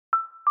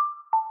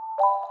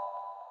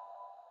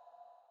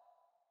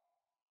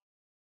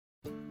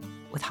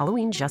With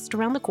Halloween just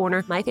around the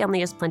corner, my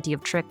family has plenty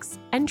of tricks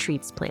and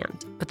treats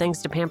planned. But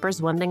thanks to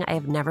Pampers, one thing I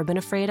have never been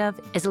afraid of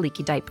is a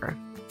leaky diaper.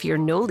 Fear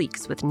no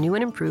leaks with new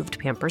and improved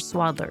Pampers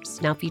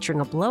Swaddlers, now featuring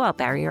a blowout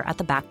barrier at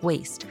the back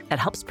waist that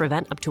helps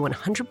prevent up to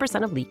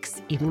 100% of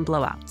leaks, even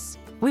blowouts.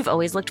 We've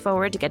always looked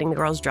forward to getting the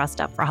girls dressed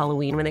up for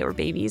Halloween when they were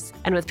babies.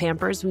 And with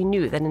Pampers, we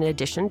knew that in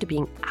addition to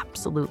being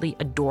absolutely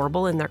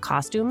adorable in their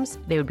costumes,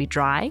 they would be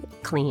dry,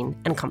 clean,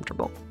 and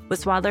comfortable.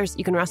 With Swaddlers,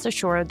 you can rest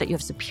assured that you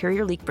have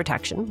superior leak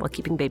protection while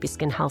keeping baby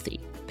skin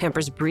healthy.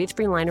 Pampers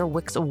Breathe-Free Liner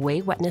wicks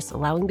away wetness,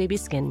 allowing baby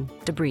skin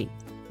to breathe,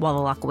 while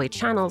the lock-away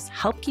channels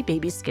help keep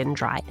baby skin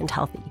dry and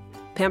healthy.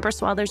 Pampers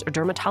Swaddlers are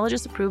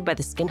dermatologist approved by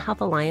the Skin Health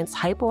Alliance,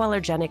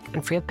 hypoallergenic,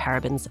 and free of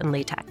parabens and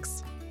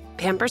latex.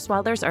 Pampers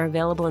Swaddlers are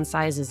available in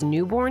sizes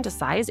newborn to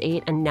size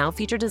 8 and now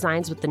feature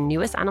designs with the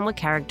newest animal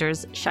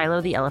characters,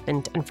 Shiloh the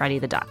elephant and Freddie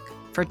the duck.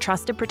 For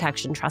trusted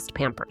protection, trust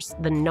Pampers,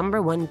 the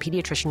 #1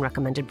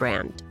 pediatrician-recommended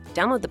brand.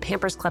 Download the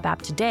Pampers Club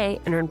app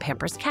today and earn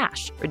Pampers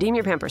Cash. Redeem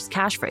your Pampers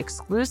Cash for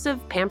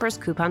exclusive Pampers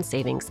coupon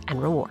savings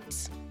and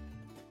rewards.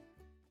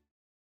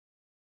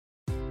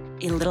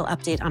 A little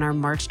update on our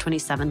March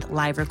 27th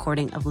live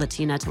recording of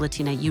Latina to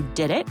Latina. You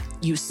did it.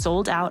 You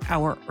sold out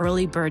our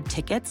early bird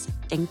tickets.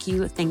 Thank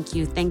you, thank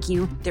you, thank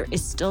you. There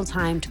is still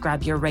time to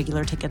grab your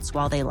regular tickets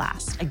while they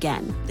last.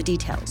 Again, the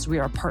details. We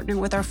are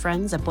partnering with our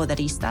friends at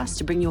Poderistas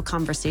to bring you a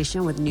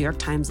conversation with New York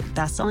Times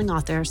bestselling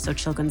author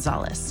Xochitl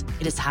Gonzalez.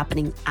 It is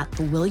happening at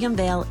the William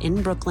Vale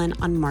in Brooklyn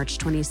on March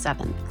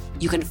 27th.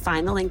 You can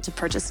find the link to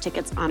purchase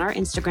tickets on our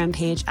Instagram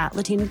page at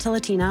Latina to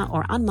Latina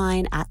or on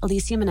mine at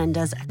Alicia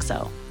Menendez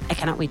XO. I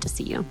cannot wait to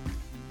see you.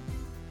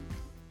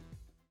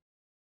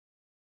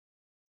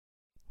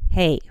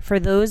 Hey, for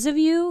those of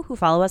you who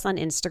follow us on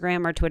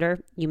Instagram or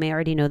Twitter, you may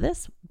already know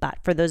this, but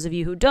for those of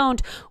you who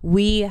don't,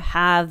 we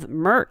have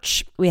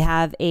merch. We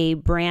have a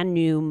brand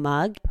new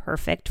mug,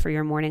 perfect for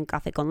your morning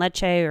café con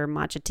leche or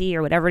matcha tea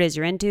or whatever it is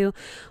you're into.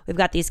 We've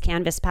got these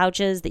canvas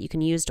pouches that you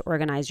can use to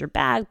organize your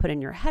bag, put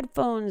in your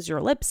headphones, your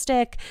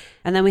lipstick,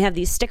 and then we have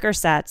these sticker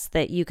sets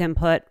that you can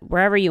put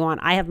wherever you want.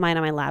 I have mine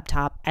on my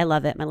laptop. I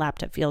love it. My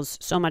laptop feels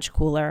so much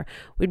cooler.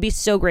 We'd be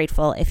so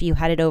grateful if you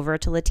headed over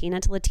to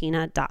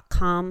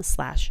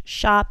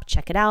latinatolatina.com/shop.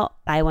 Check it out.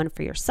 Buy one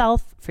for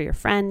yourself, for your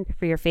friend,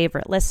 for your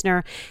favorite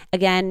listener.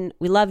 Again,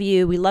 we love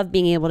you. We love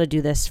being able to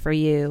do this for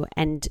you.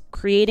 And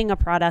creating a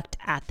product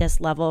at this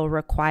level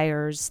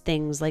requires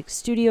things like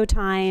studio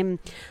time,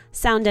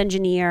 sound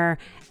engineer,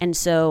 and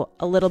so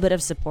a little bit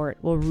of support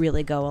will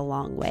really go a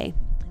long way.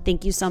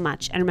 Thank you so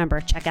much. And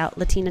remember, check out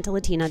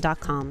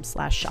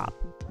latinatolatina.com/shop.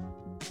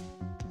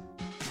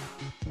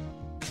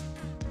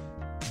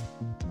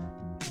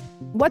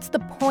 What's the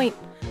point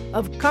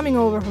of coming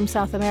over from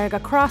South America,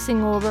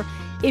 crossing over,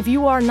 if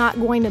you are not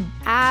going to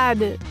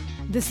add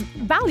this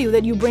value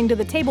that you bring to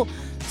the table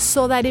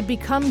so that it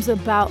becomes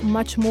about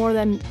much more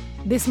than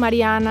this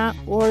Mariana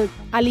or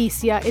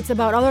Alicia? It's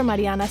about other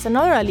Marianas and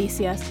other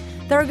Alicias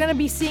that are going to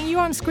be seeing you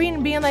on screen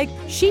and being like,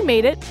 she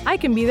made it, I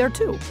can be there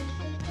too.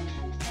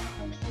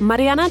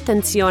 Mariana,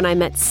 Atencio, and I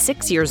met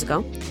 6 years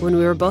ago when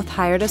we were both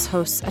hired as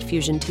hosts at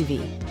Fusion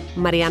TV.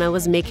 Mariana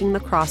was making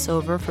the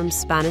crossover from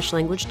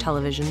Spanish-language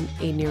television,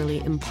 a nearly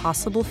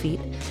impossible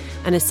feat,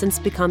 and has since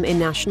become a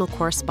national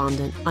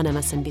correspondent on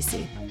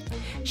MSNBC.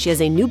 She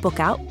has a new book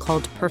out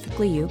called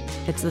Perfectly You.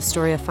 It's the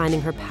story of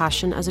finding her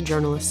passion as a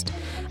journalist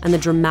and the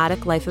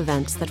dramatic life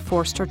events that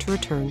forced her to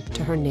return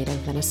to her native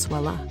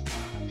Venezuela.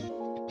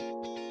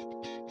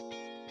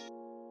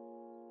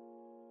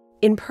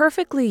 In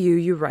Perfectly You,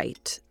 you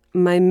write,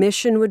 "My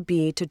mission would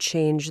be to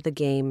change the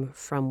game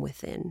from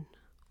within."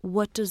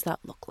 What does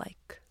that look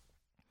like?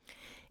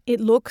 It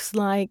looks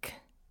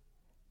like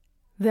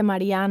the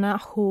Mariana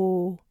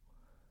who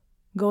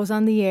goes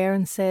on the air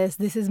and says,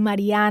 "This is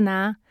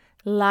Mariana,"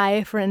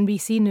 live for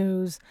NBC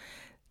News,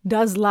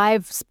 does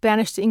live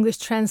Spanish to English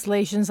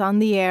translations on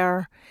the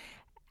air,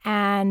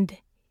 and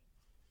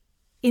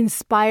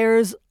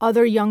inspires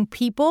other young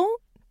people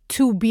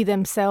to be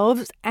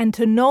themselves and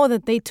to know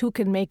that they too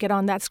can make it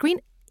on that screen.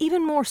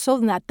 Even more so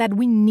than that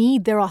we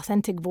need their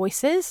authentic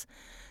voices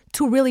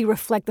to really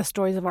reflect the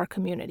stories of our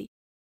community.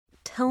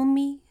 Tell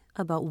me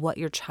about what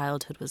your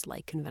childhood was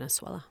like in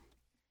Venezuela.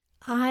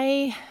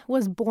 I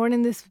was born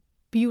in this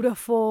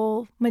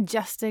beautiful,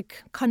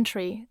 majestic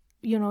country.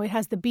 You know, it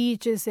has the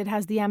beaches, it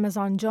has the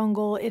Amazon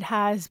jungle, it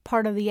has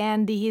part of the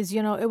Andes.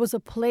 You know, it was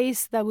a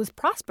place that was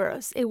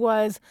prosperous. It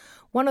was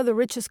one of the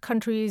richest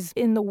countries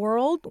in the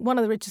world, one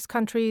of the richest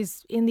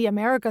countries in the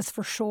Americas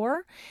for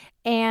sure.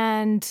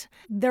 And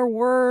there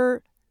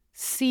were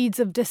seeds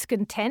of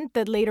discontent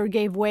that later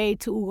gave way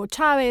to Hugo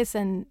Chavez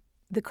and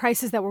the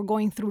crisis that we're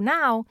going through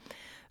now.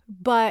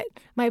 But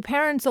my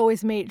parents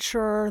always made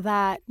sure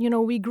that, you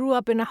know, we grew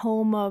up in a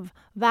home of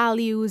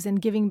values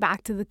and giving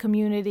back to the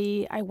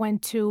community. I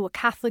went to a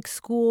Catholic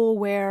school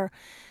where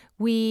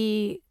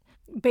we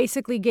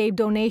basically gave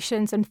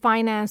donations and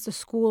financed a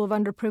school of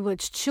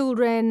underprivileged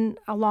children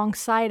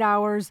alongside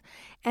ours.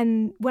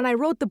 And when I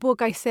wrote the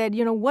book, I said,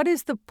 what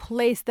is the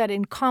place that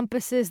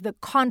encompasses the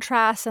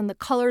contrasts and the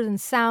colors and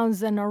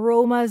sounds and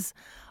aromas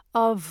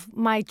of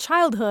my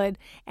childhood?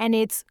 And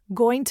it's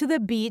going to the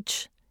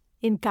beach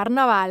in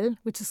Carnaval,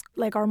 which is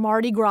like our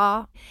Mardi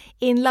Gras,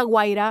 in La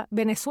Guaira,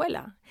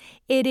 Venezuela.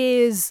 It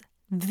is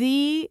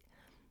the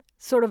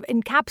sort of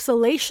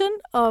encapsulation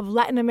of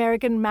Latin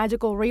American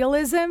magical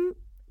realism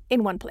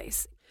in one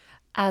place.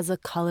 As a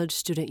college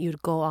student,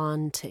 you'd go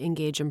on to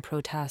engage in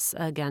protests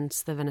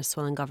against the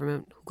Venezuelan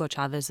government, Hugo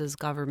Chavez's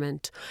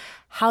government.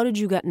 How did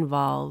you get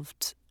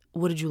involved?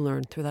 What did you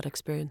learn through that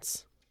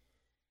experience?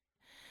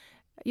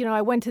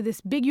 I went to this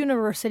big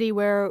university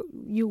where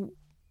you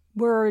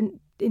were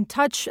in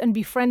touch and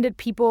befriended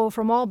people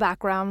from all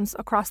backgrounds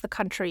across the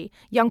country,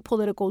 young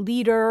political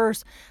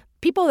leaders,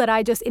 people that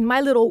I just, in my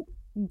little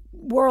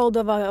world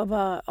of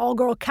a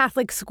all-girl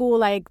Catholic school,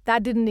 like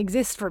that didn't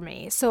exist for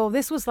me. So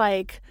this was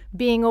like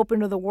being open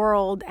to the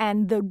world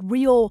and the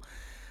real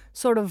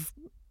sort of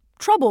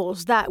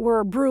troubles that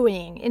were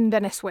brewing in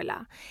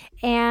Venezuela.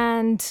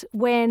 And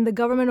when the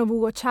government of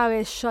Hugo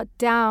Chavez shut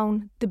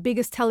down the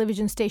biggest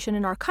television station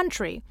in our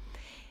country,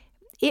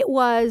 it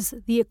was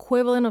the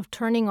equivalent of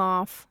turning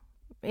off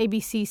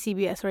ABC,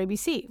 CBS, or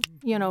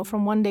ABC,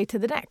 from one day to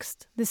the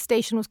next. This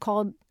station was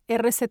called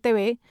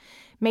RCTV,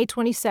 May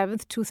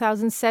 27th,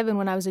 2007,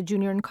 when I was a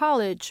junior in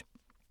college.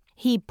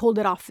 He pulled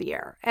it off the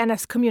air. And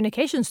as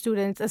communication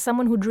students, as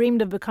someone who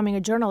dreamed of becoming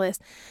a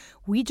journalist,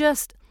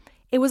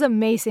 it was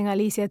amazing,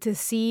 Alicia, to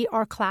see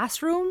our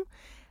classroom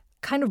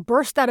kind of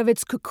burst out of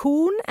its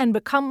cocoon and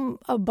become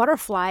a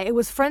butterfly. It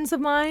was friends of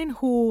mine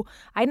who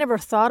I never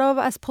thought of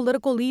as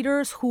political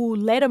leaders who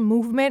led a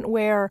movement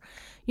where,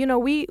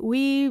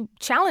 we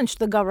challenged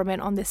the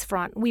government on this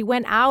front. We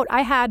went out.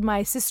 I had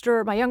my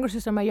younger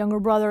sister, my younger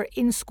brother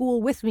in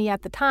school with me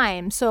at the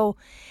time. So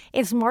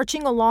it's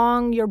marching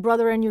along your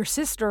brother and your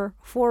sister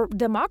for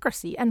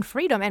democracy and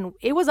freedom. And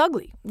it was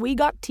ugly. We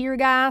got tear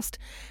gassed.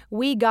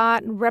 We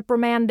got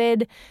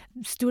reprimanded.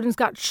 Students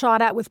got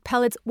shot at with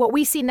pellets. What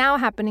we see now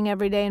happening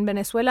every day in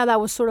Venezuela, that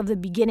was sort of the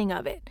beginning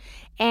of it.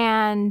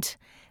 And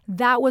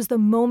that was the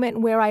moment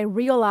where I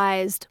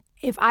realized,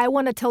 if I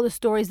want to tell the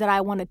stories that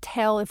I want to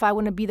tell, if I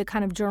want to be the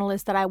kind of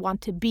journalist that I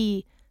want to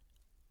be,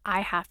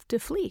 I have to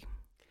flee.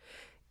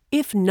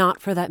 If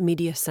not for that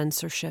media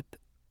censorship,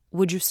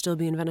 would you still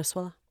be in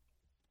Venezuela?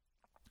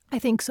 I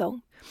think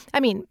so.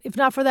 I mean, if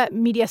not for that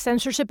media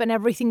censorship and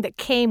everything that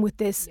came with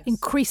this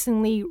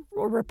increasingly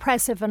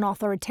repressive and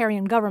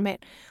authoritarian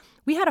government,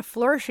 we had a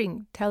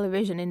flourishing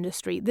television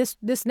industry. This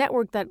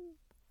network that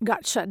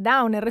got shut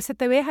down,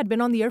 RCTV, had been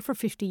on the air for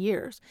 50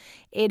 years.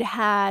 It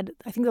had,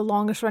 I think, the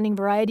longest running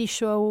variety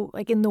show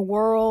in the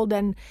world,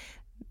 and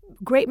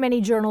great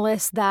many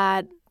journalists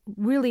that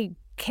really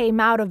came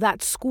out of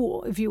that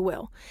school, if you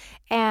will.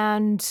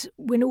 And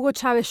when Hugo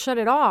Chavez shut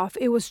it off,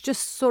 it was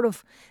just sort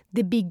of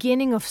the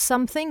beginning of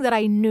something that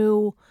I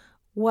knew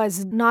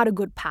was not a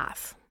good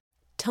path.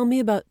 Tell me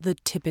about the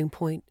tipping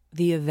point,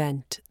 the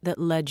event that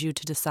led you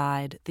to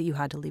decide that you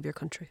had to leave your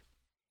country.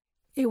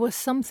 It was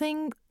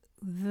something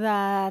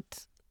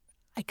that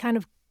I kind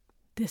of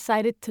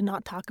decided to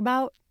not talk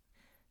about.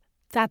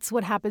 That's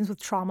what happens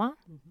with trauma.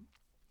 Mm-hmm.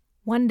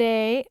 One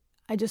day,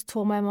 I just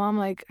told my mom,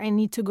 I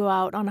need to go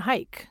out on a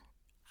hike.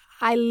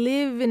 I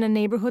live in a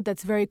neighborhood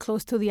that's very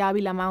close to the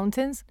Avila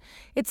Mountains.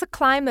 It's a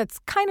climb that's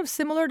kind of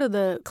similar to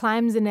the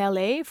climbs in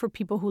LA for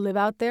people who live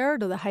out there,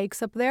 to the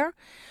hikes up there.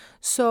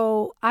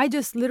 So I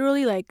just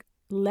literally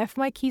left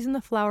my keys in the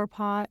flower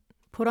pot,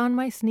 put on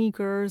my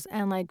sneakers,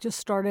 and just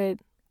started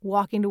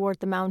walking toward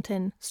the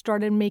mountain,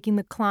 started making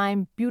the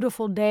climb.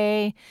 Beautiful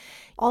day.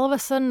 All of a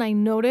sudden, I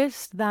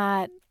noticed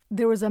that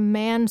there was a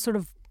man sort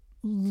of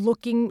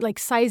looking,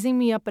 sizing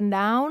me up and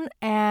down,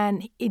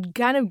 and it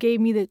kind of gave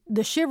me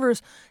the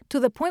shivers to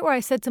the point where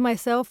I said to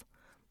myself,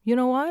 you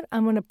know what?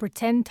 I'm going to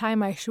pretend tie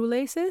my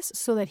shoelaces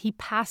so that he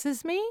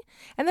passes me.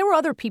 And there were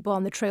other people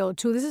on the trail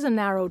too. This is a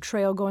narrow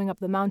trail going up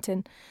the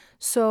mountain.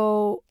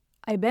 So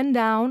I bend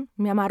down,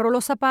 me amarro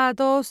los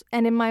zapatos,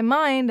 and in my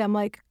mind, I'm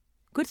like,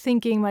 good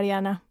thinking,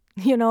 Mariana.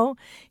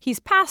 He's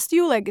passed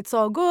you, it's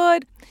all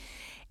good.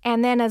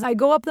 And then as I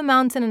go up the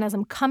mountain and as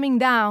I'm coming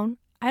down,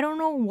 I don't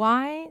know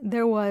why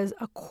there was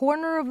a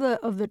corner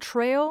of the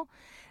trail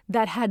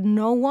that had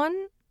no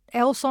one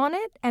else on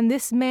it. And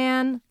this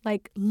man,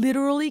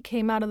 literally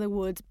came out of the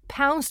woods,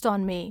 pounced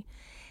on me,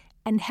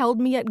 and held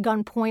me at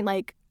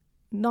gunpoint,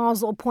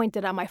 nozzle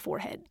pointed at my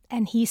forehead.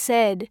 And he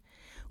said,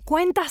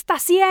 "Cuenta hasta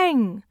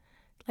 100."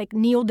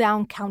 Kneel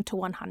down, count to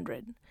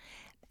 100.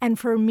 And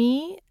for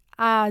me,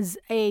 as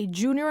a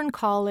junior in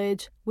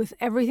college, with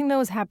everything that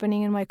was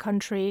happening in my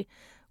country,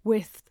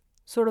 with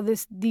sort of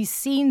these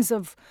scenes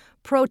of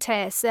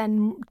protests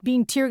and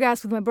being tear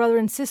gassed with my brother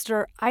and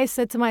sister, I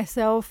said to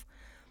myself,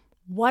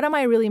 what am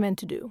I really meant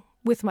to do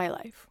with my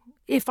life?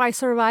 If I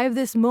survive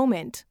this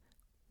moment,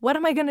 what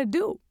am I going to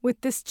do with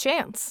this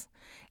chance?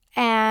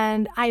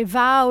 And I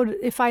vowed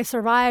if I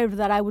survived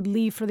that I would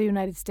leave for the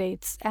United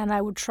States and I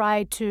would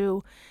try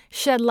to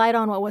shed light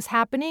on what was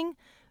happening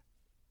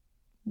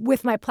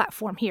with my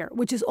platform here,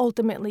 which is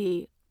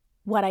ultimately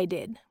what I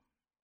did.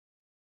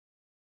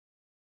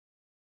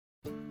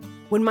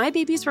 When my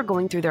babies were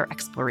going through their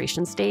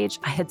exploration stage,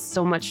 I had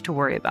so much to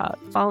worry about.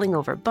 Falling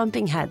over,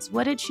 bumping heads.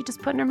 What did she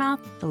just put in her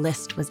mouth? The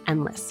list was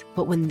endless.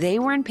 But when they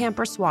were in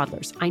Pampers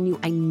Swaddlers, I knew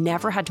I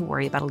never had to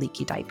worry about a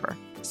leaky diaper.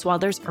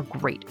 Swaddlers are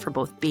great for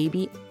both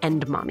baby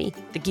and mommy.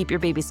 They keep your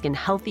baby's skin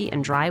healthy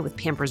and dry with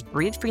Pampers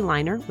Breathe-Free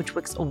Liner, which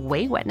wicks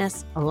away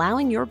wetness,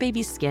 allowing your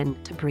baby's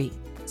skin to breathe.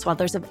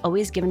 Swaddlers have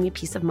always given me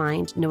peace of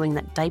mind knowing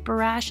that diaper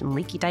rash and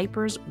leaky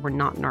diapers were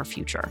not in our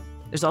future.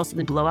 There's also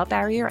the blowout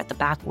barrier at the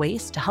back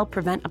waist to help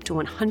prevent up to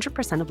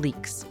 100% of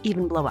leaks,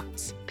 even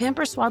blowouts.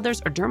 Pampers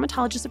Swaddlers are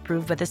dermatologist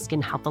approved by the Skin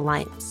Health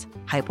Alliance,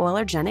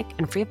 hypoallergenic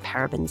and free of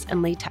parabens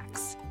and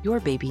latex. Your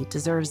baby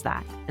deserves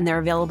that. And they're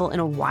available in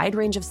a wide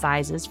range of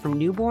sizes from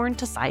newborn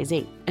to size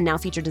 8, and now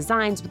feature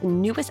designs with the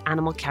newest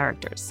animal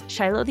characters,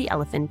 Shiloh the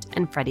elephant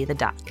and Freddie the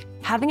duck.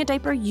 Having a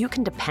diaper you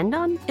can depend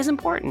on is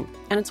important,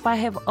 and it's why I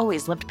have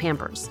always loved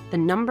Pampers, the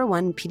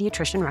 #1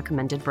 pediatrician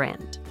recommended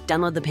brand.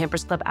 Download the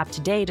Pampers Club app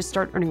today to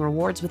start earning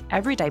rewards with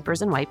every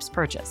diapers and wipes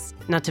purchase.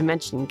 Not to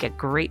mention, get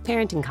great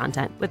parenting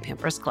content with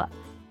Pampers Club.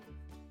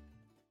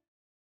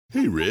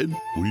 Hey, Red,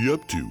 what are you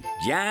up to?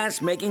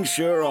 Just making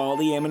sure all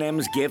the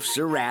M&M's gifts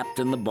are wrapped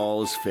and the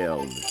ball's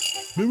filled.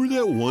 Remember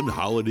that one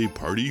holiday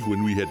party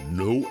when we had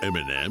no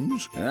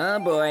M&Ms? Oh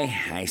boy,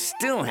 I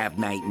still have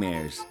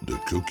nightmares. The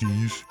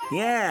cookies?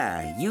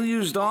 Yeah, you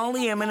used all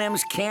the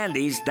M&M's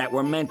candies that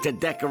were meant to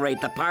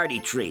decorate the party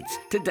treats,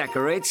 to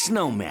decorate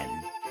snowmen.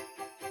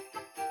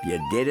 You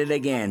did it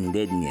again,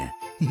 didn't you?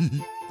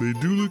 They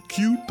do look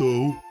cute,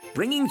 though.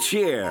 Bringing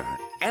cheer,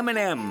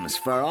 M&M's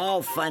for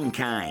all fun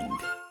kind.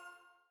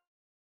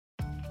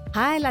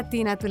 Hi,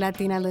 Latina to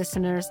Latina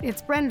listeners.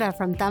 It's Brenda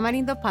from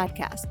Tamarindo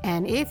Podcast.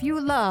 And if you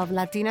love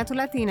Latina to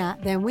Latina,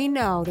 then we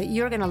know that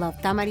you're going to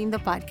love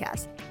Tamarindo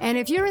Podcast. And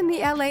if you're in the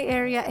LA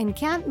area and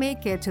can't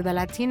make it to the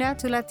Latina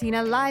to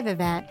Latina live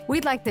event,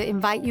 we'd like to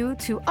invite you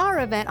to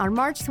our event on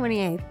March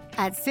 28th.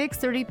 At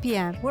 6:30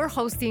 p.m., we're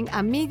hosting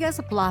Amigas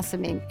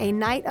Blossoming, a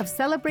night of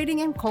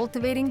celebrating and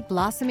cultivating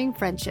blossoming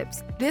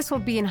friendships. This will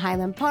be in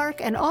Highland Park,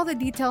 and all the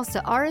details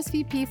to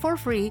RSVP for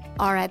free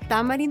are at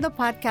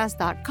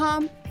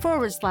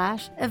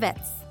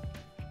tamarindopodcast.com/events.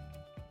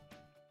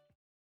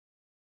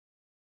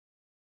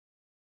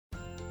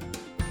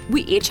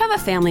 We each have a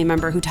family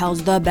member who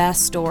tells the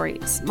best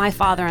stories. My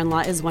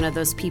father-in-law is one of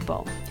those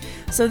people.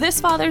 So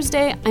this Father's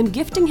Day, I'm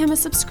gifting him a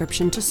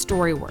subscription to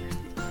Storyworth.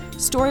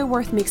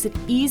 Storyworth makes it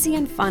easy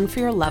and fun for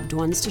your loved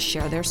ones to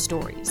share their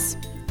stories.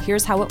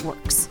 Here's how it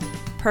works.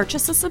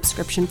 Purchase a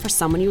subscription for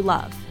someone you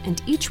love,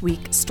 and each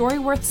week,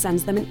 Storyworth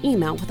sends them an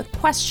email with a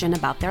question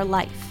about their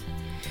life.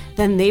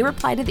 Then they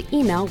reply to the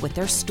email with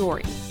their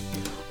story.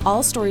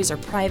 All stories are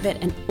private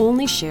and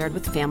only shared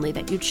with family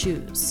that you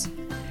choose.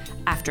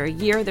 After a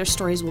year, their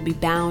stories will be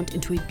bound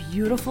into a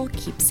beautiful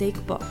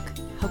keepsake book.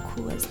 How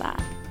cool is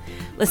that?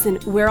 Listen,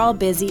 we're all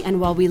busy, and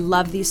while we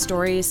love these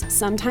stories,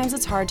 sometimes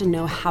it's hard to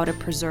know how to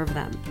preserve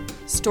them.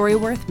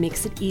 Storyworth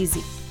makes it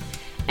easy.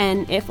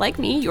 And if, like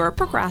me, you're a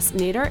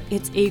procrastinator,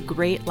 it's a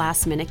great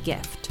last-minute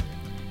gift.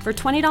 For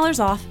 $20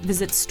 off,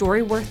 visit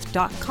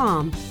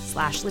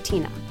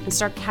storyworth.com/Latina and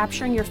start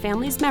capturing your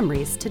family's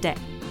memories today.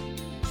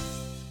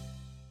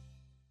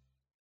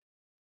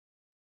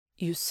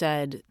 You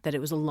said that it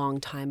was a long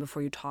time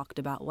before you talked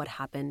about what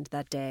happened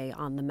that day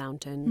on the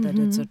mountain, that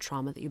it's a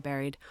trauma that you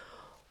buried.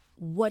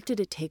 What did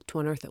it take to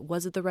unearth it?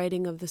 Was it the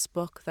writing of this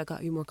book that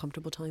got you more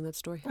comfortable telling that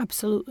story?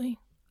 Absolutely.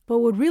 But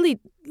what really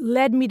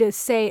led me to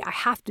say I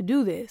have to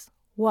do this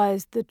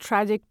was the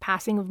tragic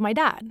passing of my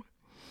dad,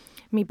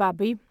 mi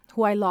papi,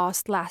 who I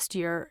lost last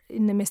year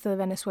in the midst of the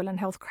Venezuelan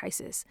health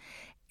crisis.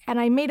 And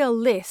I made a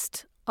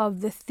list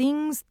of the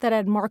things that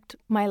had marked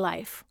my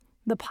life,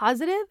 the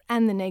positive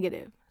and the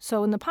negative.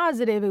 So in the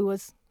positive, it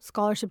was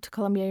scholarship to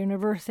Columbia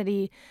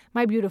University,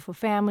 my beautiful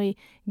family,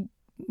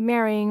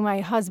 marrying my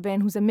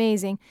husband, who's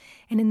amazing.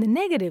 And in the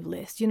negative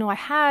list, I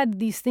had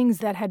these things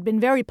that had been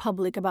very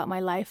public about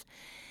my life.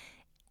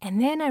 And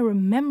then I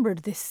remembered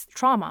this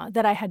trauma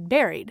that I had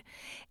buried.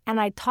 And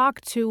I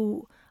talked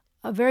to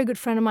a very good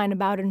friend of mine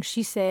about it, and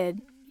she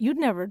said, "You'd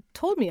never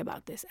told me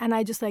about this." And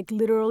I just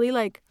literally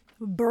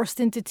burst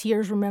into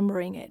tears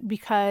remembering it,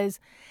 because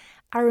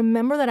I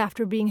remember that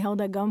after being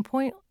held at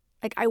gunpoint,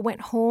 I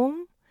went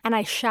home and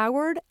I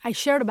showered. I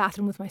shared a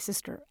bathroom with my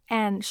sister,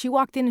 and she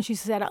walked in and she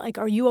said,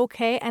 "Are you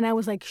okay?" And I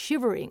was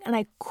shivering, and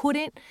I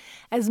couldn't,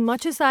 as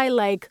much as I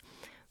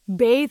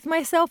bathed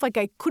myself,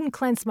 I couldn't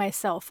cleanse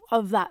myself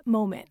of that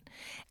moment.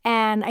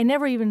 And I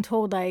never even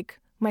told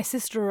my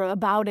sister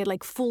about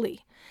it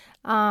fully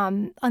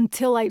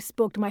until I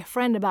spoke to my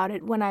friend about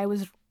it when I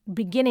was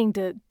beginning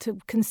to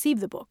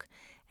conceive the book.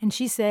 And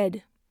she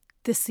said,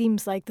 "This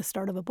seems like the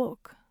start of a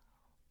book,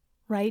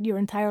 right? Your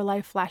entire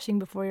life flashing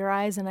before your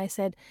eyes." And I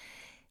said,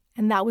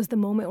 and that was the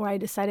moment where I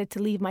decided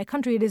to leave my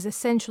country. It is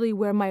essentially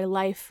where my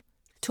life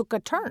took a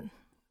turn.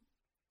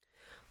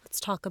 Let's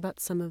talk about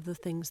some of the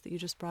things that you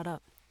just brought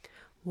up.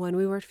 When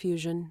we were at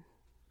Fusion,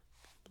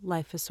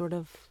 life is sort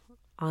of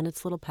on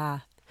its little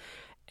path,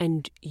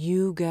 and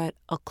you get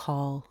a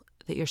call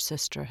that your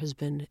sister has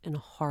been in a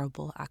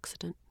horrible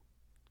accident.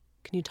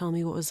 Can you tell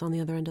me what was on the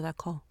other end of that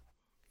call?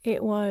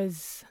 It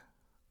was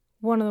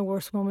one of the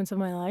worst moments of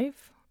my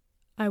life.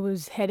 I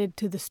was headed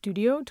to the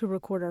studio to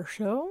record our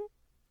show,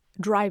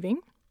 driving.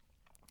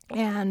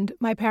 And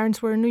my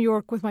parents were in New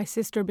York with my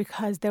sister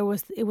because it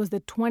was the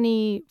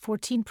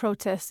 2014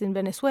 protests in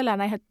Venezuela.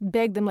 And I had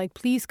begged them, like,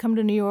 please come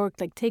to New York,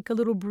 like, take a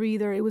little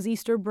breather. It was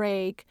Easter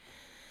break.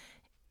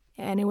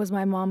 And it was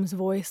my mom's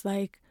voice,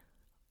 like,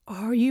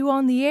 are you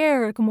on the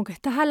air? Como que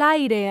estás al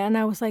aire. And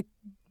I was like,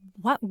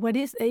 what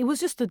is, it was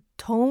just a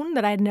tone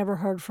that I had never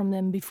heard from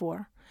them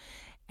before.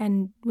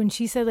 And when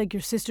she said, like,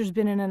 your sister's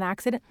been in an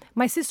accident,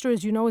 my sister,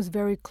 as you know, is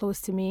very close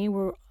to me.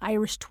 We're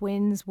Irish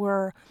twins.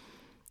 We're,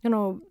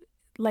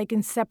 like,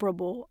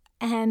 inseparable.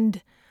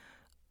 And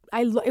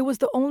it was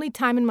the only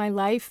time in my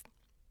life,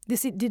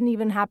 it didn't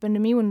even happen to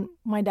me when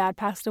my dad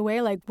passed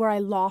away, like, where I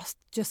lost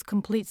just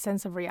complete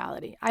sense of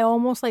reality. I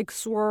almost, like,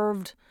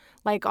 swerved,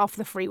 like, off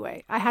the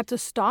freeway. I had to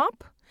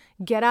stop,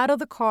 get out of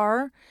the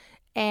car,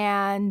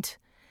 and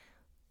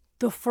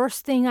the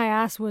first thing I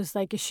asked was,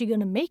 like, is she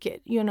going to make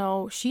it?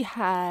 She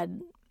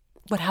had...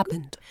 What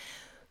happened?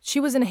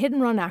 She was in a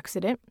hit-and-run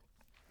accident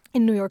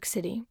in New York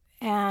City.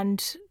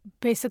 And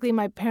basically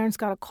my parents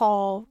got a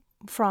call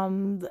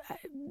from,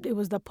 it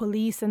was the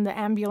police and the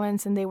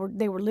ambulance, and they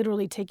were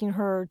literally taking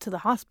her to the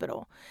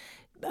hospital.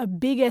 A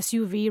big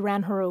SUV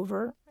ran her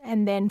over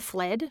and then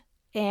fled.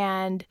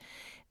 And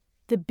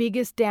the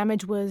biggest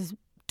damage was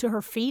to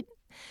her feet.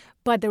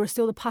 But there was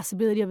still the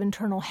possibility of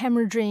internal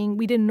hemorrhaging.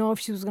 We didn't know if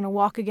she was going to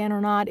walk again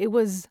or not. It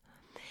was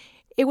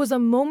a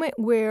moment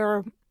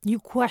where you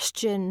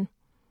question,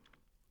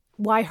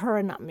 why her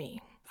and not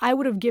me? I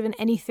would have given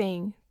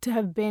anything to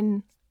have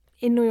been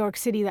in New York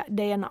City that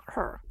day and not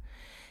her.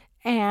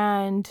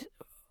 And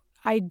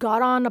I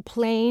got on a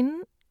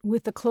plane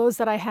with the clothes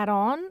that I had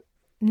on,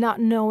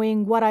 not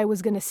knowing what I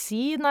was going to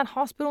see in that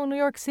hospital in New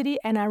York City.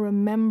 And I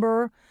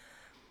remember,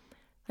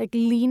 like,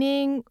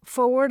 leaning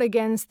forward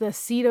against the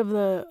seat of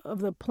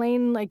the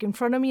plane, like, in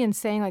front of me, and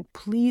saying, like,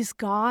 please,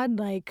 God,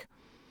 like,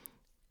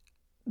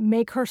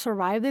 make her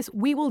survive this.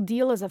 We will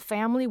deal as a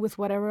family with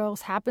whatever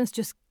else happens.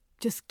 Just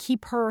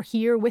keep her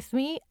here with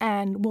me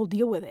and we'll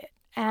deal with it.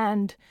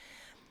 And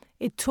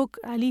it took,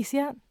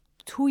 Alicia,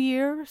 2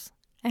 years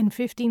and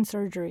 15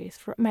 surgeries.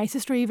 For my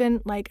sister,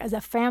 even, like, as a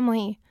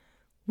family,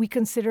 we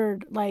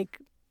considered, like,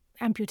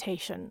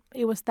 amputation.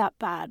 It was that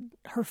bad.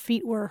 Her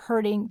feet were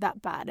hurting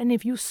that bad. And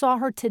if you saw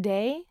her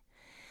today,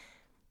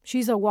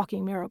 she's a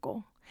walking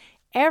miracle.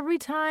 Every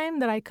time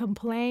that I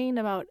complain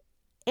about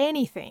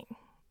anything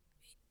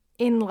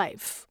in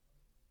life,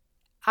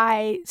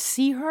 I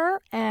see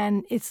her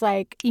and it's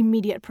like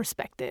immediate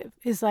perspective.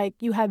 It's like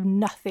you have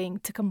nothing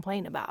to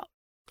complain about.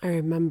 I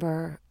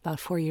remember about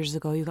 4 years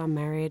ago, you got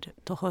married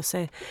to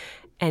Jose.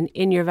 And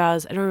in your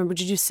vows, I don't remember,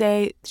 did you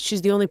say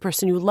she's the only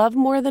person you love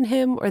more than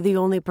him, or the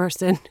only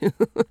person?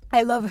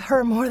 I love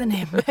her more than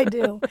him. I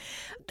do.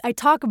 I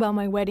talk about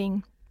my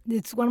wedding.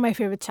 It's one of my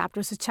favorite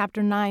chapters. It's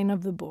chapter 9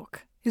 of the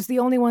book. It's the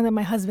only one that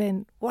my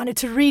husband wanted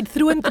to read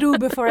through and through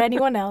before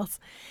anyone else.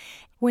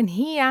 When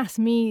he asked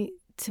me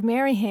to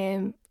marry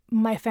him,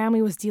 my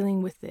family was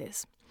dealing with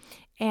this.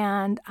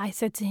 And I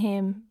said to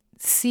him,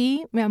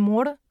 sí, mi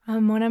amor,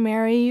 I'm going to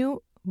marry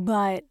you,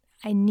 but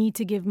I need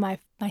to give my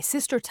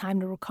sister time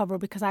to recover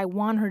because I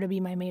want her to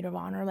be my maid of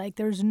honor. Like,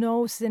 there's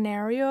no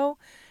scenario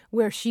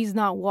where she's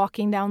not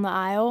walking down the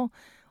aisle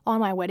on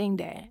my wedding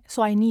day.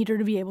 So I need her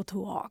to be able to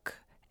walk.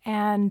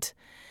 And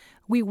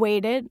we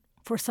waited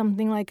for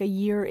something like a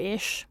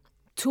year-ish.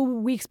 2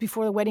 weeks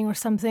before the wedding or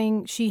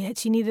something, she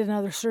needed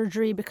another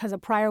surgery because a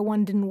prior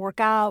one didn't work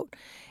out.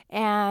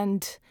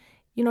 And,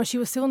 she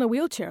was still in a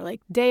wheelchair,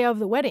 like, day of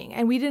the wedding.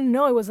 And we didn't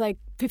know, it was like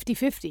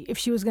 50-50 if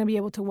she was going to be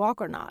able to walk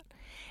or not.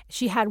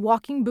 She had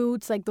walking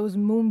boots, like those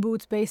moon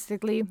boots,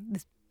 basically,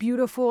 this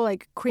beautiful,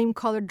 like,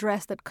 cream-colored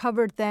dress that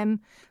covered them.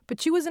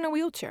 But she was in a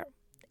wheelchair.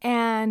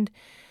 And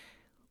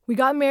we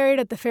got married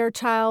at the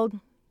Fairchild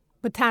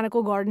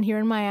Botanical Garden here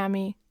in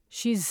Miami.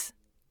 She's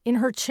in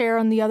her chair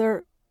on the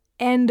other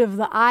end of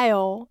the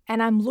aisle,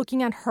 and I'm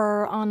looking at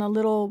her on a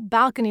little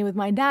balcony with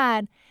my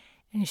dad,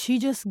 and she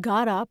just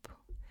got up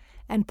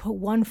and put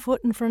one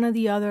foot in front of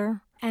the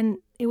other. And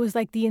it was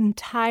like the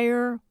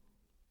entire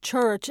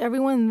church,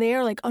 everyone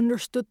there, like,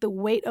 understood the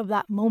weight of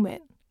that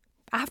moment.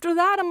 After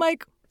that, I'm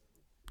like,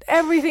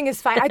 everything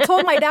is fine. I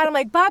told my dad, I'm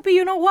like, Papi,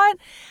 you know what?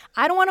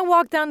 I don't want to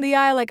walk down the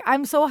aisle. Like,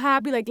 I'm so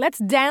happy. Like, let's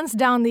dance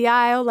down the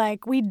aisle.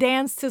 Like, we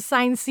danced to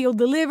Signed, Sealed,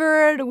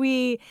 Delivered.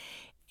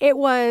 It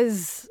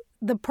was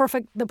the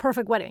perfect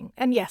wedding.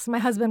 And yes, my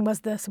husband was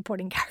the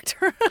supporting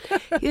character.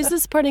 He was the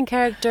supporting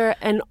character,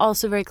 and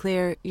also very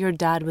clear, your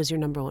dad was your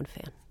number one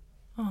fan.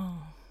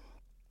 Oh.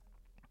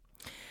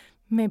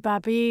 Me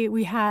papi,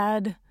 we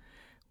had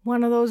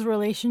one of those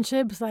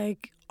relationships,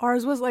 like,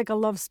 ours was like a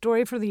love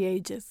story for the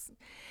ages.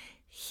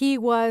 He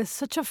was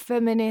such a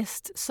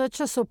feminist, such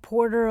a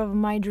supporter of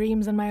my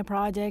dreams and my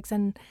projects.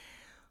 And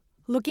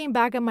looking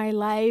back at my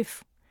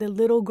life, the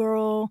little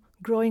girl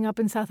growing up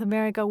in South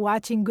America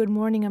watching Good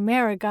Morning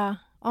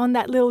America on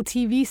that little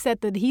TV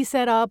set that he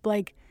set up,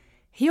 like,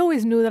 he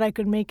always knew that I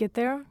could make it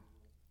there.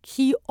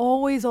 He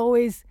always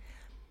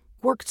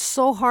worked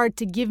so hard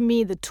to give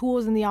me the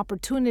tools and the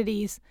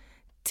opportunities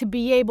to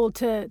be able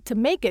to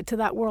make it to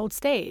that world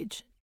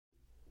stage.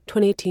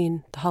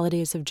 2018, the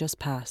holidays have just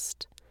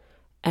passed,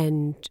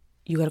 and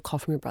you got a call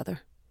from your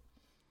brother.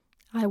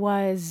 I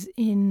was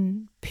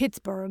in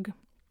Pittsburgh.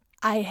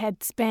 I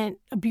had spent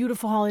a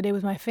beautiful holiday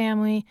with my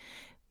family.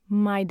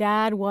 My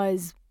dad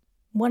was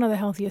one of the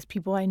healthiest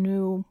people I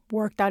knew,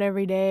 worked out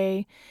every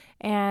day,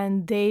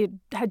 and they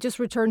had just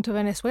returned to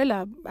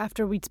Venezuela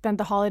after we'd spent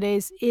the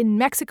holidays in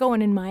Mexico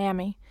and in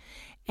Miami.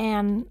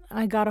 And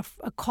I got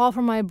a call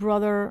from my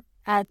brother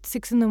at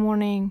 6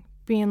 a.m.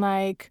 being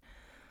like,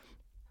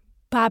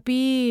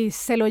 Papi,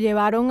 se lo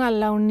llevaron a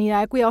la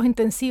unidad de cuidados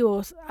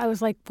intensivos. I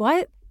was like,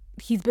 what?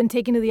 He's been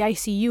taken to the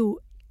ICU.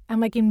 I'm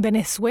like, in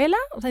Venezuela?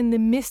 In the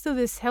midst of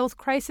this health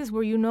crisis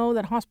where you know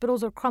that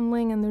hospitals are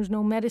crumbling and there's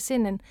no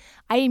medicine. And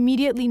I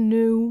immediately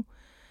knew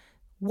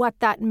what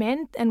that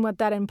meant and what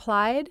that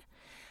implied.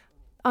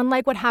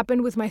 Unlike what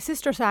happened with my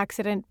sister's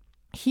accident,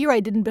 here I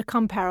didn't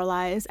become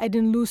paralyzed. I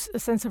didn't lose a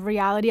sense of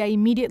reality. I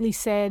immediately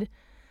said,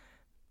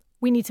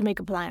 we need to make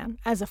a plan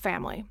as a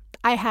family.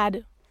 I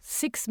had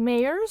 6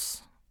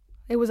 mayors.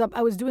 I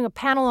was doing a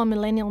panel on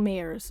millennial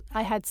mayors.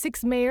 I had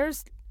 6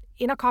 mayors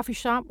in a coffee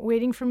shop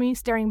waiting for me,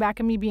 staring back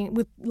at me, being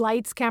with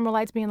lights, camera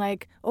lights, being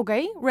like,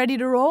 okay, ready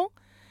to roll.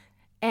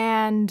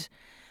 And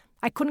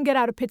I couldn't get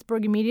out of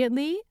Pittsburgh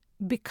immediately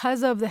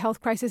because of the health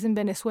crisis in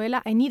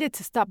Venezuela. I needed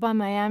to stop by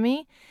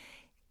Miami,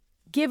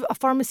 give a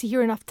pharmacy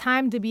here enough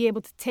time to be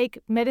able to take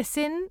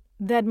medicine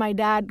that my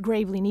dad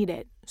gravely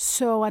needed.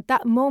 So at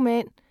that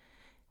moment,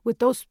 with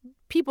those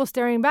people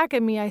staring back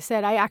at me, I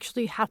said, I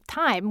actually have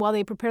time while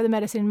they prepare the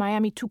medicine in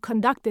Miami to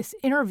conduct this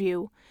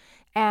interview,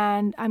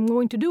 and I'm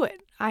going to do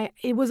it.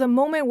 It was a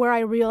moment where I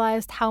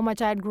realized how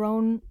much I had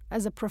grown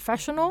as a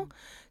professional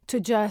to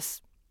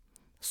just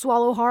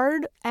swallow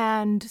hard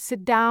and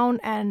sit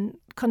down and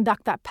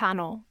conduct that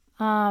panel.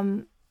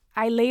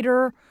 I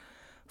later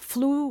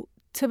flew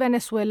to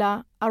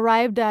Venezuela,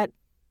 arrived at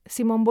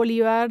Simón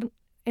Bolívar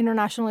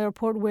International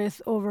Airport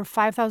with over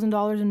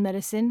 $5,000 in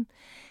medicine,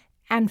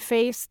 and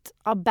faced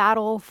a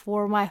battle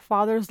for my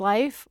father's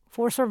life,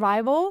 for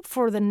survival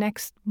for the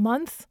next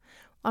month,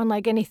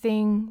 unlike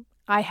anything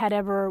I had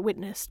ever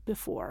witnessed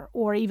before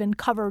or even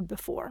covered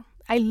before.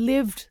 I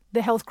lived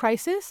the health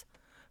crisis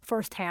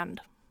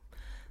firsthand.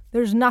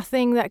 There's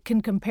nothing that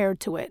can compare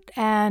to it.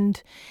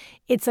 And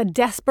it's a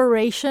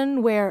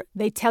desperation where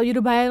they tell you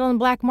to buy it on the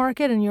black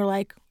market and you're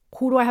like,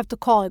 who do I have to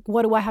call? Like,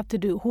 what do I have to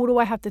do? Who do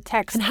I have to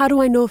text? And how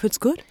do I know if it's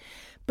good?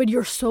 But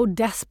you're so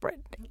desperate.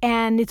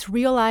 And it's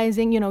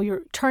realizing,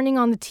 you're turning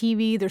on the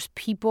TV, there's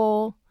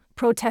people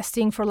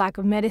protesting for lack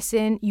of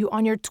medicine.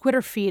 On your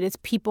Twitter feed, it's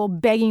people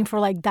begging for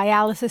like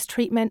dialysis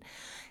treatment.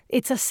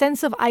 It's a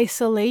sense of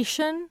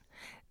isolation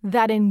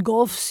that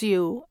engulfs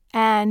you.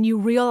 And you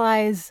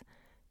realize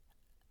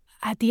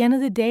at the end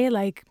of the day,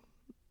 like,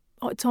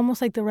 it's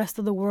almost like the rest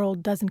of the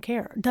world doesn't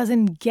care,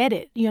 doesn't get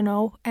it,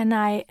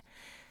 And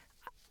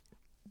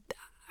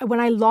when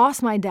I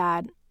lost my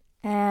dad,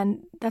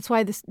 and that's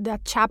why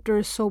that chapter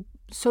is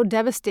so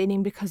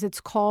devastating, because it's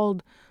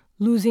called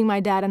Losing My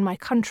Dad and My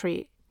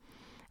Country.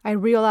 I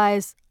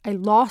realized I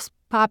lost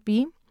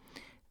Papi,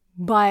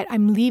 but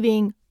I'm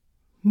leaving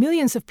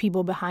millions of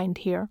people behind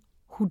here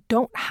who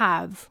don't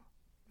have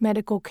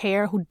medical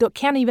care, who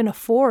can't even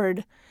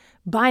afford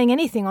buying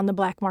anything on the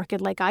black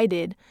market like I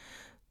did.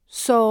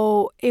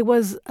 So it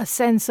was a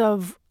sense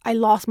of I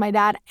lost my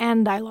dad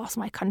and I lost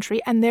my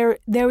country, and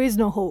there is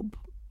no hope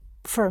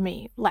for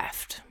me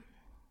left.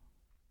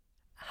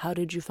 How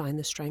did you find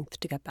the strength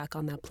to get back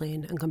on that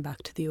plane and come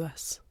back to the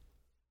U.S.?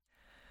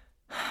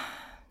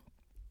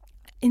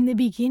 In the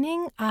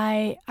beginning,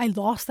 I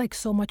lost like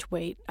so much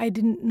weight. I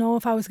didn't know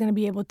if I was going to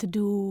be able to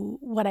do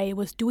what I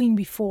was doing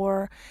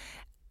before,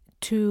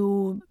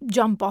 to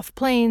jump off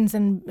planes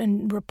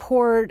and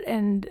report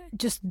and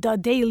just the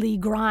daily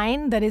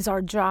grind that is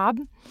our job.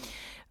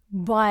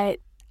 But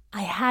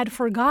I had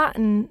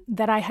forgotten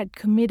that I had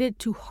committed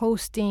to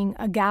hosting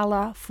a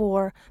gala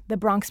for the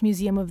Bronx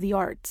Museum of the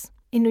Arts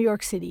in New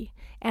York City.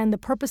 And the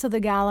purpose of the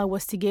gala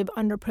was to give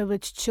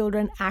underprivileged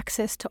children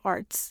access to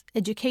arts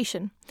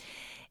education.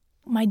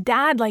 My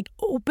dad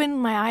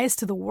opened my eyes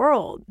to the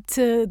world,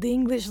 to the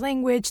English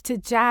language, to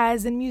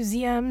jazz and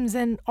museums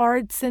and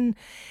arts. And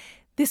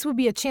this would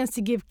be a chance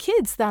to give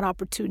kids that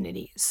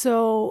opportunity.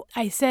 So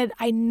I said,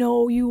 I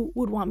know you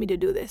would want me to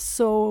do this.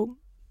 So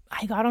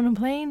I got on a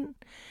plane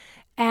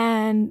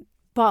and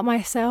bought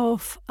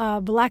myself a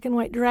black and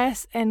white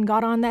dress and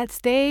got on that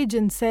stage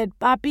and said,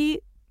 Papi,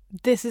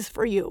 this is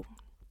for you.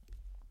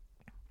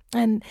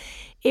 And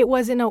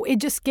it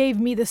just gave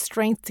me the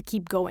strength to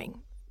keep going.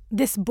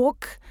 This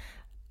book,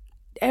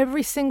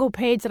 every single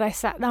page that I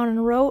sat down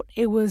and wrote,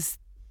 it was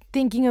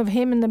thinking of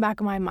him in the back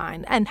of my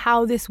mind and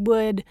how this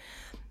would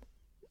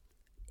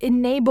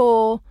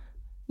enable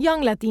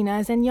young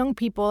Latinas and young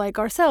people like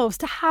ourselves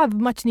to have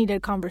much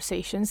needed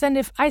conversations. And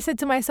if I said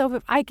to myself,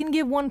 if I can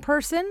give one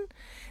person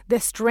the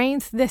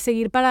strength de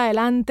seguir para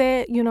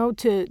adelante,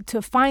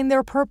 to find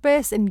their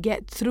purpose and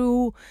get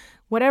through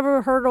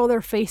whatever hurdle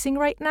they're facing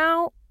right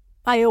now,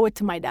 I owe it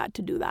to my dad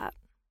to do that.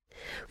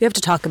 We have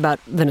to talk about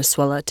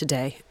Venezuela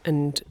today.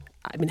 And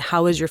I mean,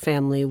 how is your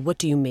family? What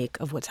do you make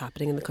of what's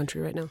happening in the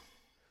country right now?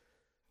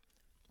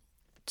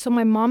 So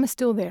my mom is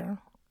still there.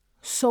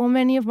 So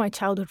many of my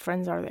childhood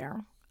friends are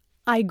there.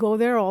 I go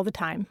there all the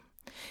time.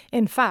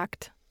 In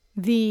fact,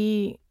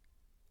 the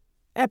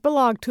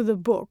epilogue to the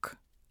book,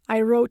 I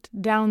wrote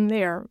down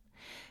there,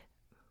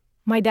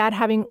 my dad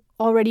having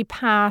already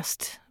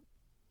passed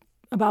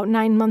about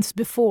 9 months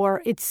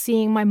before, it's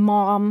seeing my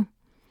mom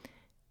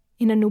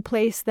in a new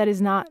place that is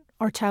not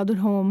our childhood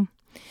home,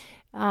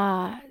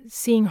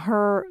 seeing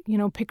her,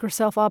 pick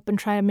herself up and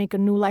try to make a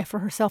new life for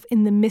herself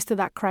in the midst of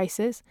that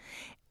crisis.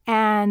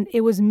 And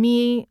it was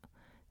me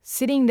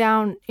sitting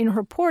down in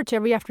her porch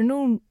every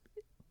afternoon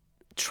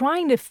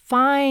trying to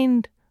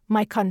find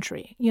my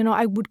country.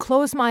 I would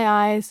close my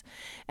eyes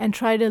and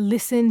try to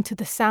listen to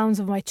the sounds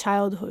of my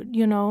childhood,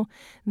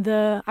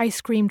 the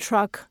ice cream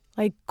truck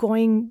like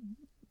going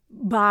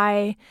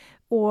by,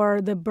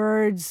 or the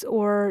birds,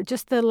 or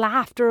just the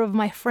laughter of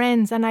my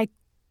friends. And I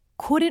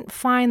couldn't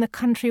find the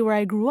country where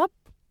I grew up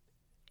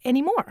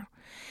anymore.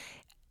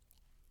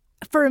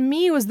 For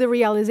me, it was the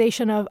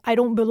realization of I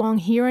don't belong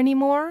here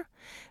anymore.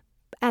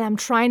 And I'm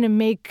trying to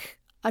make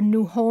a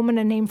new home and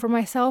a name for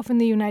myself in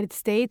the United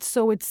States.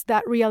 So it's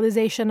that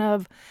realization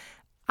of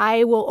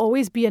I will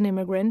always be an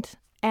immigrant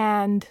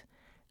and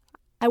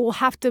I will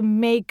have to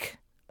make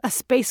a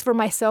space for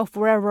myself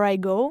wherever I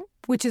go,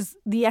 which is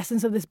the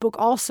essence of this book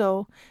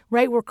also,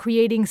 right? We're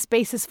creating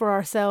spaces for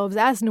ourselves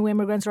as new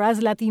immigrants or as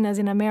Latinas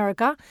in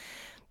America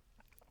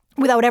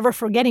without ever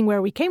forgetting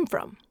where we came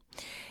from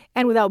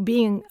and without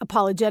being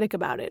apologetic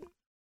about it.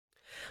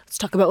 Let's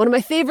talk about one of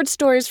my favorite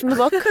stories from the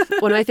book,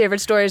 one of my favorite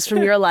stories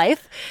from your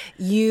life.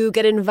 You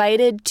get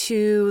invited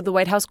to the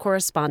White House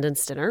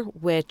Correspondents' Dinner,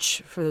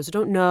 which, for those who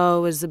don't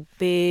know, is a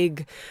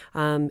big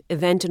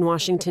event in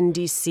Washington,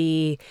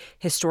 D.C.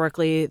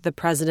 Historically, the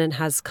president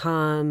has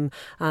come,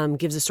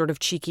 gives a sort of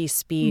cheeky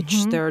speech.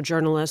 Mm-hmm. There are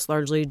journalists,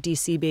 largely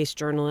D.C.-based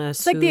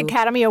journalists. It's like the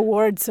Academy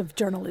Awards of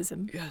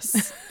journalism.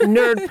 Yes.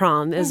 Nerd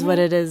prom is what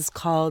it is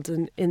called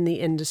in the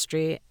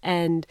industry.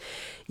 And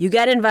you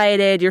get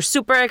invited. You're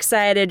super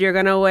excited. You're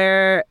going to wear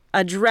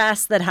a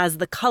dress that has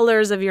the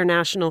colors of your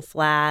national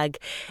flag,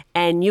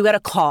 and you get a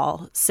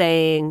call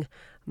saying,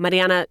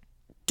 Mariana,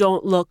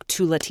 don't look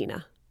too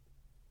Latina.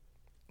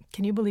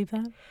 Can you believe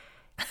that?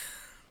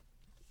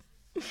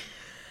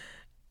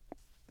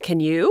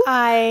 Can you?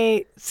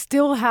 I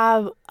still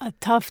have a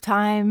tough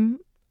time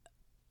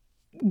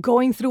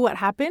going through what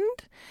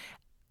happened.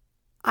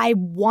 I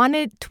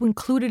wanted to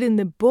include it in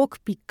the book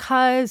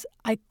because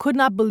I could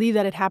not believe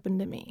that it happened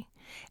to me.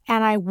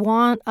 And I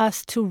want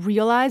us to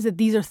realize that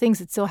these are things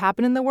that still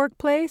happen in the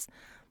workplace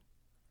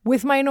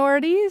with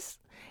minorities.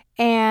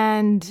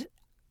 And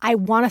I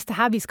want us to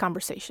have these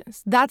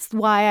conversations. That's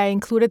why I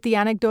included the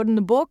anecdote in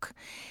the book.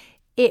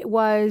 It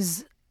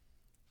was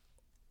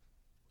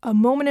a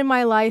moment in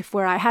my life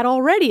where I had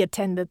already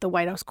attended the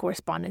White House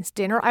Correspondents'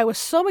 Dinner. I was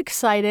so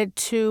excited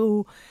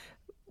to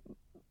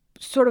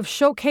sort of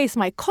showcase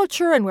my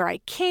culture and where I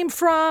came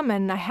from.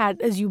 And I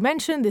had, as you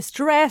mentioned, this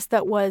dress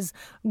that was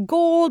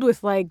gold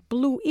with like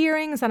blue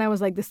earrings. And I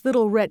was like, this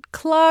little red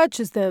clutch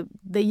is the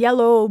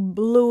yellow,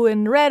 blue,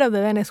 and red of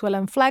the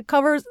Venezuelan flag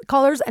colors,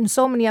 and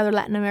so many other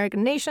Latin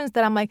American nations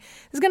that I'm like,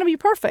 this is going to be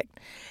perfect.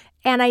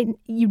 And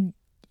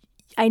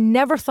I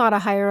never thought a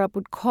higher up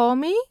would call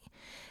me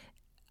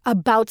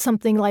about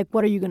something like,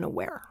 what are you going to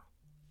wear?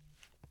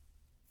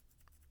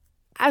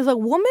 As a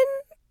woman,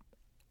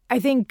 I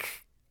think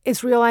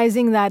it's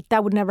realizing that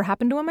that would never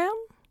happen to a man.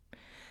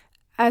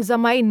 As a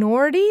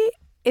minority,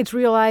 it's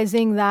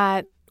realizing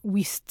that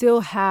we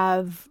still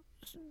have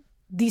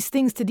these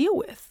things to deal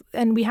with,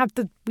 and we have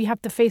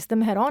to face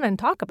them head on and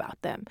talk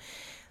about them.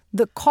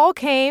 The call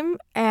came,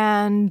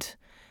 and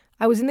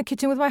I was in the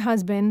kitchen with my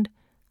husband,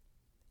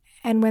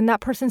 and when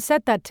that person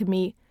said that to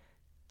me,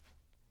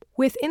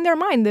 within their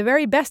mind, the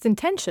very best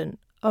intention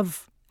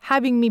of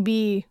having me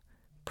be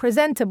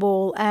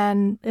presentable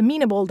and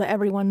amenable to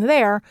everyone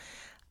there,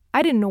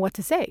 I didn't know what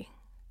to say.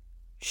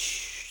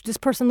 Shh. This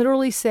person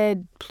literally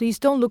said, please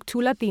don't look too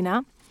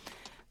Latina.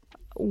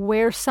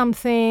 Wear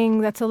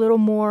something that's a little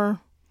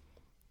more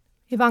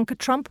Ivanka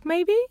Trump,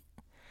 maybe?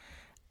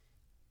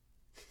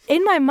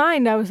 In my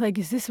mind, I was like,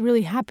 is this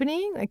really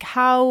happening? Like,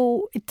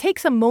 how it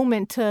takes a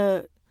moment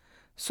to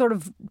sort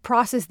of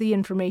process the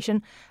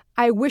information.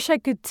 I wish I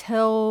could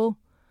tell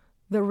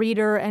the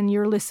reader and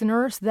your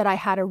listeners that I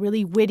had a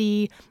really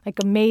witty, like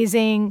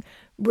amazing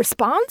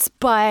response,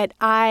 but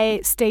I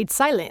stayed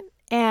silent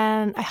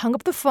and I hung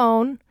up the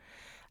phone.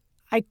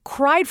 I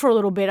cried for a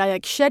little bit. I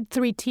shed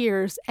 3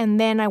 tears, and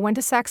then I went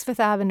to Saks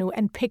Fifth Avenue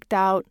and picked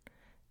out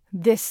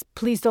this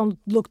please don't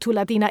look too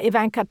Latina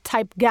Ivanka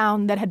type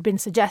gown that had been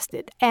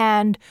suggested.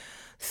 And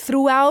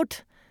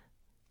throughout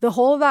the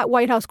whole of that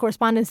White House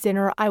Correspondents'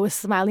 Dinner, I was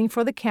smiling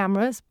for the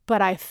cameras,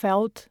 but I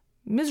felt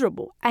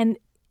miserable. And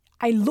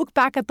I look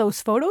back at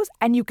those photos,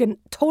 and you can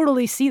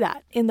totally see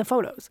that in the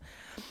photos.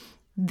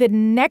 The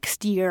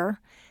next year,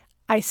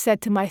 I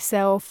said to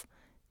myself,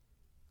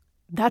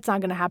 that's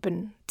not going to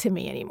happen to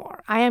me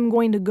anymore. I am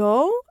going to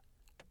go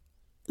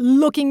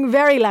looking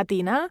very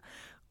Latina,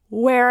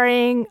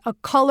 wearing a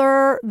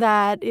color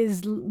that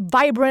is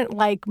vibrant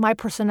like my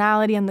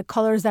personality and the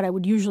colors that I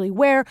would usually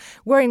wear,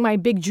 wearing my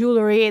big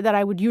jewelry that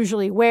I would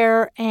usually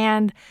wear,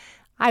 and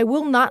I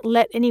will not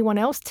let anyone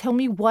else tell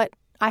me what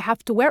I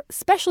have to wear,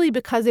 especially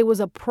because it was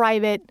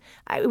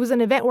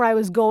an event where I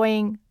was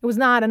going. It was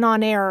not an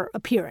on-air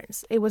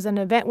appearance. It was an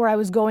event where I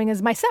was going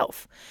as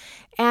myself.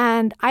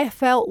 And I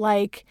felt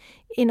like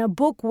in a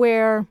book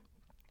where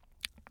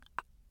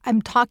I'm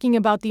talking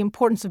about the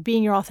importance of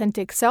being your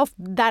authentic self,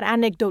 that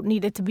anecdote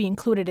needed to be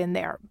included in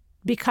there.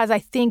 Because I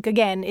think,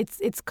 again,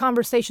 it's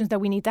conversations that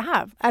we need to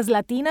have as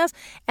Latinas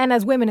and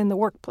as women in the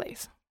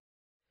workplace.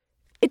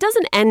 It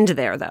doesn't end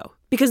there, though,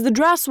 because the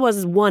dress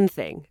was one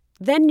thing.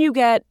 Then you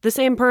get the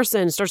same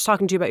person starts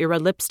talking to you about your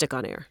red lipstick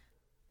on air.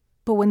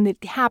 But when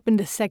it happened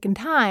a second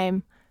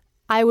time,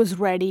 I was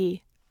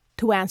ready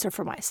to answer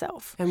for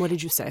myself. And what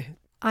did you say?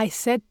 I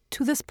said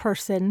to this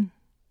person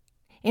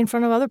in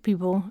front of other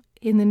people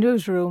in the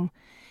newsroom,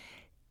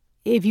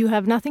 if you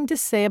have nothing to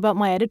say about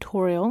my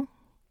editorial,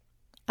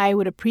 I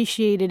would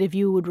appreciate it if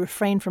you would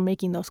refrain from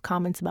making those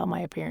comments about my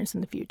appearance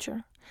in the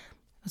future.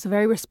 It was a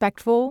very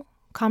respectful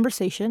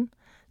conversation.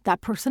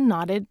 That person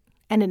nodded,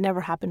 and it never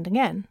happened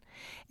again.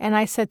 And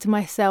I said to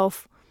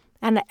myself,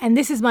 and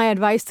this is my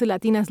advice to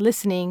Latinas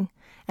listening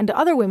and to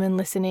other women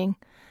listening,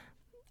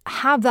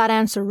 have that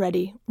answer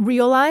ready.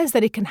 Realize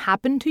that it can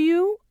happen to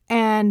you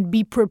and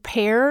be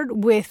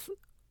prepared with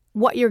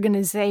what you're going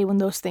to say when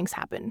those things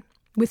happen.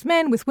 With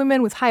men, with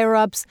women, with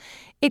higher-ups,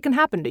 it can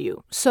happen to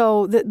you.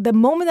 So the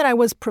moment that I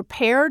was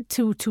prepared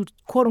to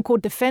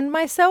quote-unquote defend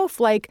myself,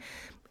 like,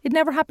 it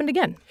never happened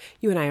again.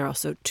 You and I are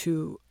also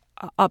two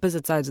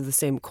opposite sides of the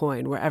same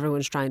coin, where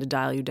everyone's trying to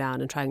dial you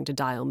down and trying to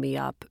dial me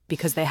up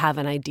because they have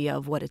an idea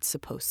of what it's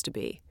supposed to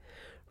be,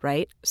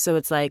 right? So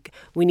it's like,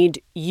 we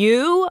need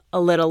you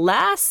a little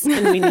less,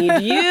 and we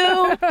need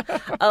you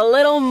a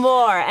little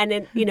more.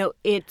 And,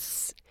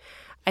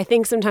 I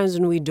think sometimes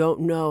when we don't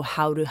know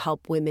how to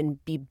help women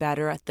be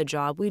better at the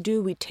job we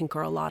do, we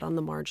tinker a lot on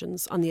the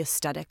margins, on the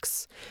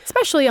aesthetics.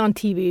 Especially on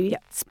TV,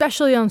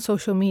 especially on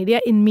social media,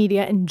 in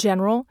media in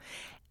general.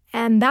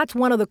 And that's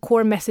one of the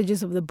core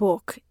messages of the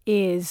book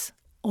is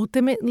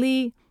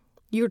ultimately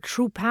your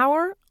true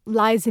power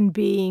lies in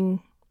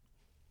being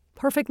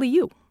perfectly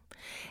you.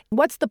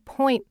 What's the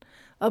point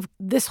of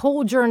this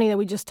whole journey that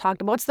we just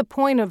talked about? What's the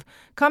point of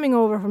coming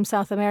over from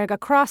South America,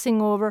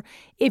 crossing over,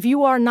 if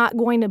you are not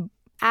going to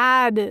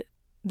add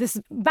this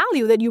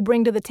value that you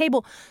bring to the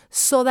table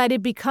so that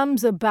it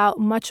becomes about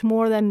much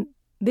more than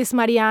this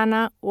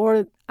Mariana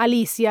or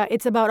Alicia?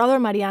 It's about other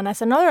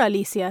Marianas and other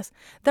Alicias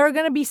that are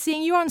going to be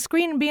seeing you on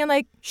screen and being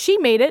like, she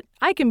made it,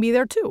 I can be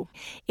there too.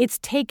 It's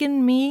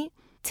taken me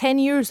 10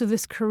 years of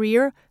this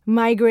career,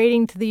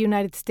 migrating to the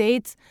United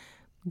States,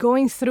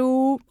 going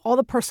through all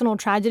the personal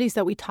tragedies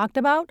that we talked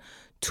about,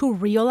 to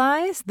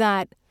realize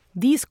that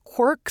these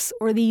quirks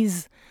or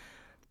these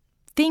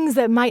things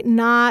that might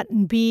not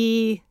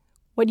be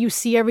what you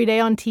see every day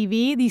on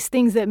TV, these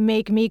things that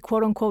make me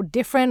quote unquote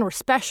different or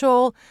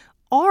special,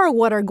 are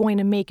what are going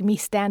to make me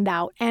stand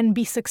out and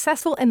be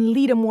successful and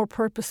lead a more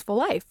purposeful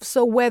life.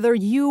 So whether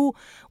you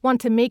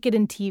want to make it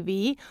in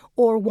TV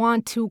or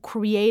want to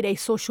create a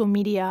social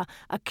media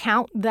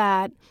account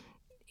that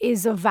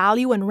is of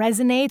value and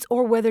resonates,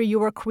 or whether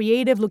you're a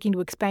creative looking to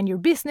expand your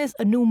business,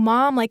 a new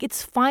mom, like,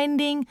 it's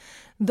finding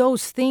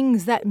those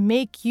things that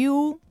make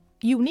you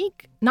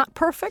unique, not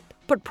perfect,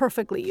 but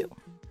perfectly you.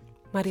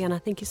 Mariana,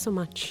 thank you so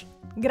much.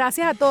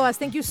 Gracias a todas.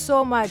 Thank you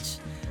so much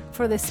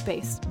for this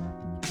space.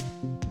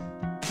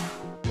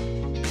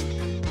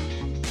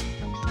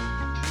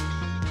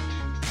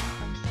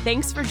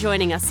 Thanks for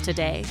joining us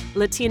today.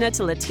 Latina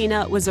to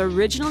Latina was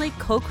originally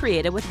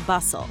co-created with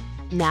Bustle.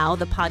 Now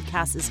the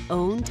podcast is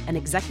owned and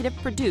executive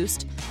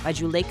produced by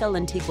Juleka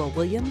Lantigua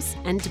Williams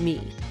and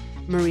me.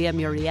 Maria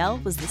Muriel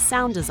was the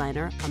sound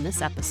designer on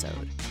this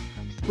episode.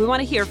 We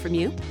want to hear from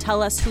you.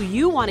 Tell us who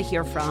you want to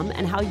hear from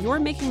and how you're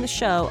making the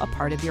show a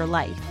part of your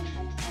life.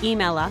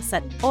 Email us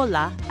at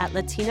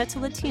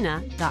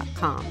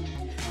hola@latinatolatina.com.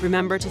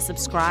 Remember to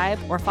subscribe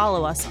or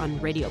follow us on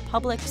Radio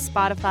Public,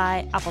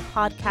 Spotify, Apple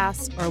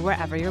Podcasts, or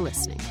wherever you're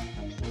listening.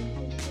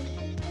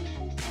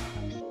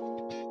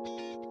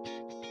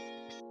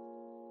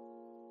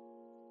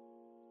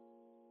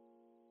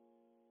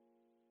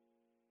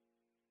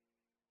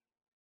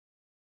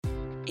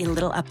 a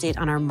little update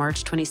on our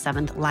March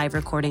 27th live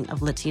recording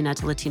of Latina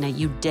to Latina.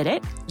 You did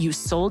it. You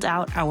sold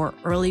out our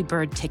early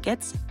bird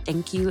tickets.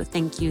 Thank you,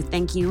 thank you,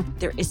 thank you.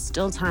 There is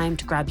still time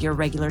to grab your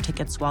regular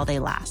tickets while they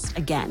last.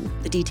 Again,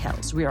 the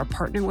details. We are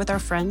partnering with our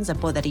friends at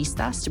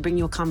Poderistas to bring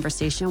you a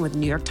conversation with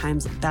New York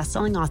Times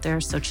bestselling author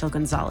Xochitl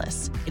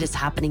Gonzalez. It is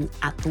happening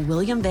at the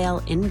William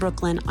Vale in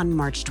Brooklyn on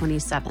March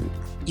 27th.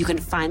 You can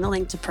find the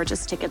link to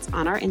purchase tickets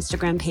on our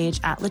Instagram page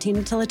at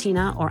Latina to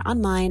Latina or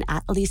on mine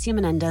at Alicia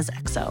Menendez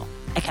XO.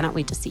 I cannot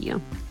wait to see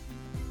you.